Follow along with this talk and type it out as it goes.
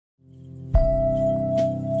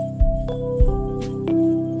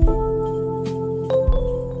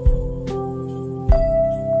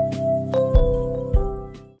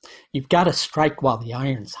got to strike while the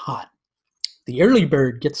iron's hot. The early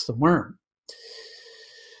bird gets the worm.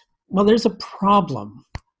 Well, there's a problem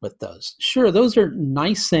with those. Sure, those are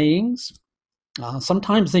nice sayings.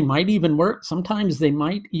 Sometimes they might even work. Sometimes they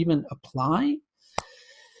might even apply.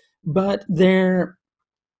 But they're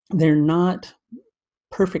not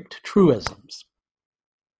perfect truisms.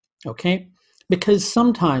 Okay? Because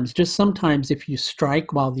sometimes, just sometimes, if you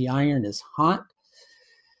strike while the iron is hot,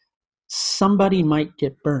 somebody might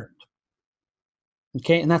get burned.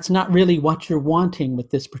 Okay? And that's not really what you're wanting with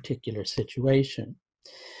this particular situation.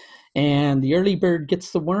 And the early bird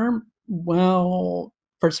gets the worm. Well,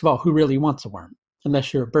 first of all, who really wants a worm?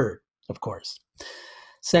 Unless you're a bird, of course.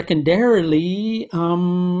 Secondarily,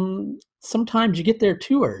 sometimes you get there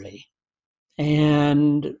too early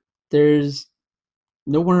and there's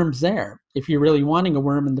no worms there if you're really wanting a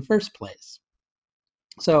worm in the first place.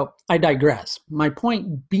 So I digress. My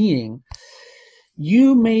point being,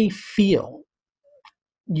 you may feel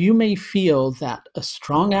that a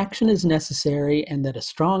strong action is necessary and that a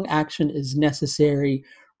strong action is necessary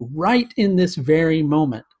right in this very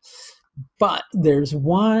moment. But there's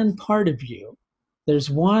one part of you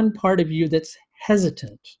that's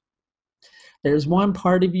hesitant. There's one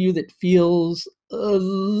part of you that feels a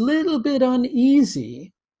little bit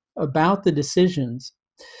uneasy about the decisions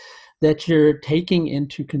that you're taking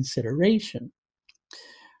into consideration.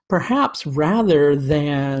 Perhaps rather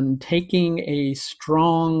than taking a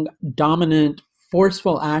strong, dominant,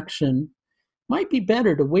 forceful action, might be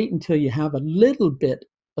better to wait until you have a little bit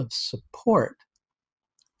of support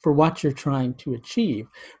for what you're trying to achieve,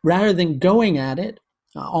 rather than going at it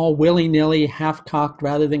all willy-nilly, half-cocked,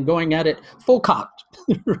 rather than going at it full-cocked,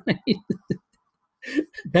 right?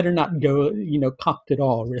 Better not go, cocked at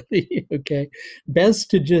all, really, okay? Best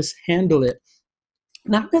to just handle it,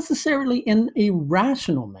 not necessarily in a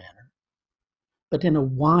rational manner, but in a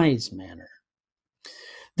wise manner.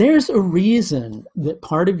 There's a reason that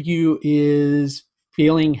part of you is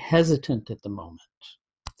feeling hesitant at the moment.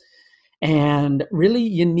 And really,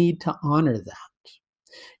 you need to honor that.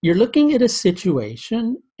 You're looking at a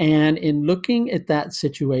situation, and in looking at that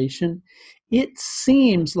situation, it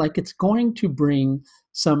seems like it's going to bring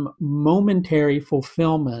some momentary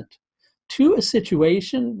fulfillment to a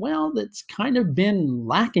situation, well, that's kind of been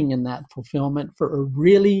lacking in that fulfillment for a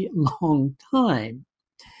really long time.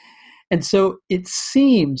 And so it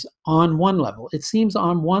seems on one level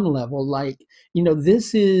like,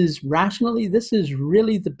 this is rationally, this is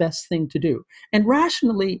really the best thing to do. And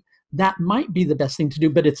rationally, that might be the best thing to do,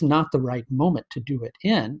 but it's not the right moment to do it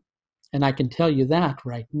in. And I can tell you that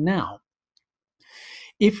right now.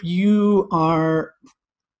 If you are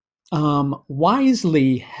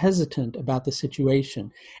wisely hesitant about the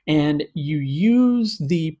situation and you use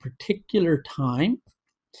the particular time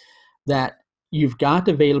that you've got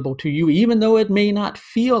available to you, even though it may not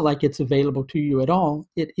feel like it's available to you at all,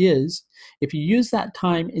 it is. If you use that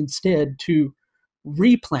time instead to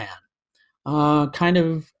replan, kind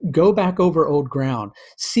of go back over old ground,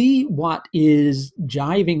 see what is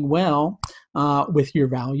jiving well with your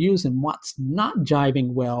values and what's not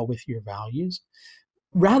jiving well with your values,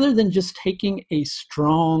 rather than just taking a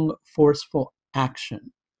strong, forceful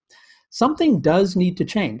action. Something does need to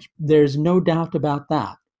change. There's no doubt about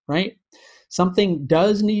that, right? Something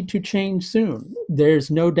does need to change soon.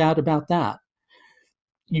 There's no doubt about that.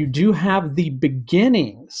 You do have the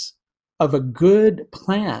beginnings of a good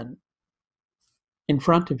plan in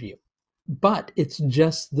front of you, but it's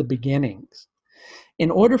just the beginnings.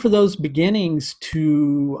 In order for those beginnings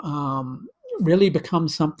to really become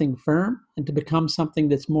something firm and to become something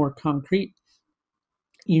that's more concrete,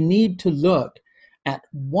 you need to look at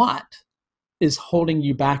what is holding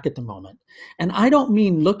you back at the moment. And I don't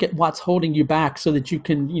mean look at what's holding you back so that you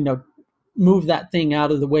can, move that thing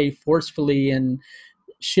out of the way forcefully and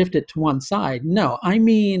shift it to one side. No, I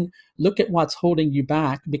mean look at what's holding you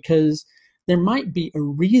back, because there might be a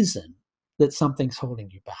reason that something's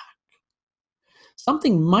holding you back.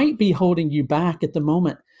 Something might be holding you back at the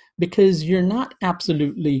moment because you're not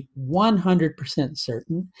absolutely 100%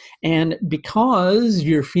 certain, and because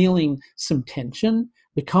you're feeling some tension,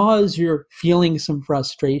 because you're feeling some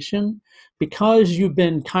frustration, because you've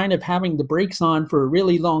been kind of having the brakes on for a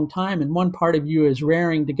really long time and one part of you is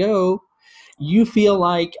raring to go, you feel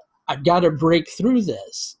like, I've got to break through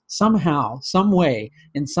this somehow, some way,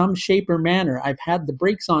 in some shape or manner. I've had the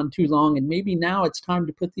brakes on too long, and maybe now it's time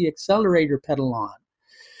to put the accelerator pedal on.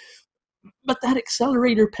 But that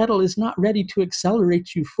accelerator pedal is not ready to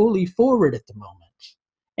accelerate you fully forward at the moment.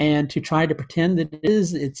 And to try to pretend that it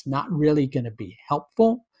is, it's not really going to be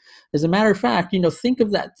helpful. As a matter of fact, think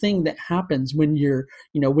of that thing that happens when you're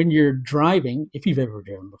driving, if you've ever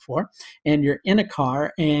driven before, and you're in a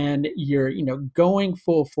car and you're, going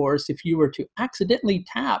full force. If you were to accidentally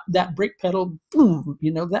tap that brake pedal, boom,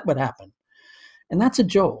 that would happen. And that's a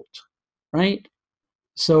jolt, right?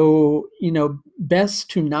 So, best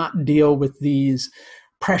to not deal with these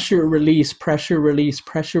pressure release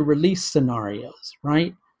scenarios,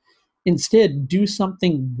 right? Instead, do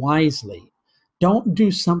something wisely. Don't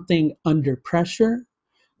do something under pressure.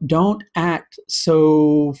 Don't act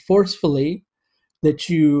so forcefully that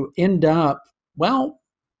you end up, well,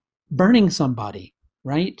 burning somebody,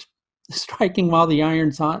 right? Striking while the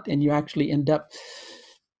iron's hot, and you actually end up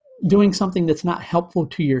doing something that's not helpful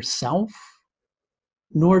to yourself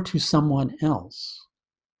nor to someone else,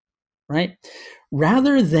 right?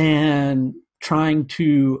 Rather than trying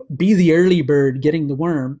to be the early bird getting the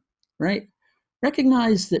worm, right?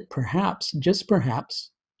 Recognize that perhaps, just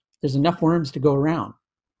perhaps, there's enough worms to go around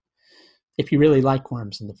if you really like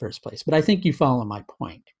worms in the first place. But I think you follow my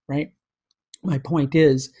point, right? My point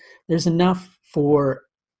is there's enough for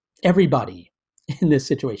everybody in this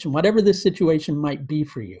situation, whatever this situation might be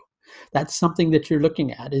for you. That's something that you're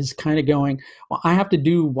looking at, is kind of going, well, I have to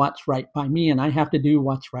do what's right by me, and I have to do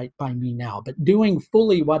what's right by me now. But doing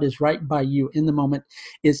fully what is right by you in the moment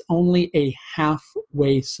is only a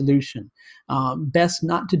halfway solution. Best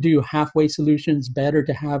not to do halfway solutions, better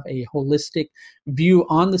to have a holistic view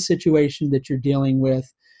on the situation that you're dealing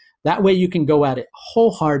with. That way you can go at it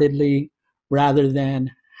wholeheartedly rather than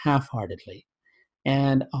half-heartedly.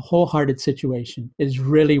 And a wholehearted situation is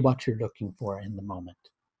really what you're looking for in the moment.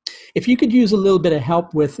 If you could use a little bit of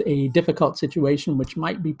help with a difficult situation which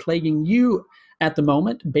might be plaguing you at the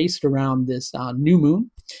moment based around this new moon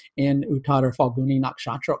in Uttara Phalguni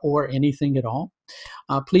Nakshatra or anything at all,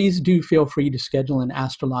 please do feel free to schedule an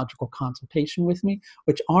astrological consultation with me,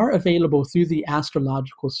 which are available through the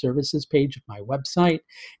astrological services page of my website.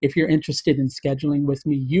 If you're interested in scheduling with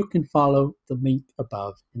me, you can follow the link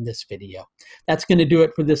above in this video. That's going to do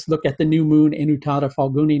it for this look at the new moon in Uttara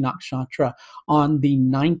Phalguni Nakshatra on the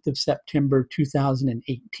 9th of September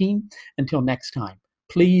 2018. Until next time,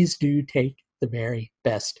 please do take the very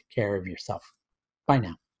best care of yourself. Bye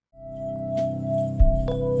now.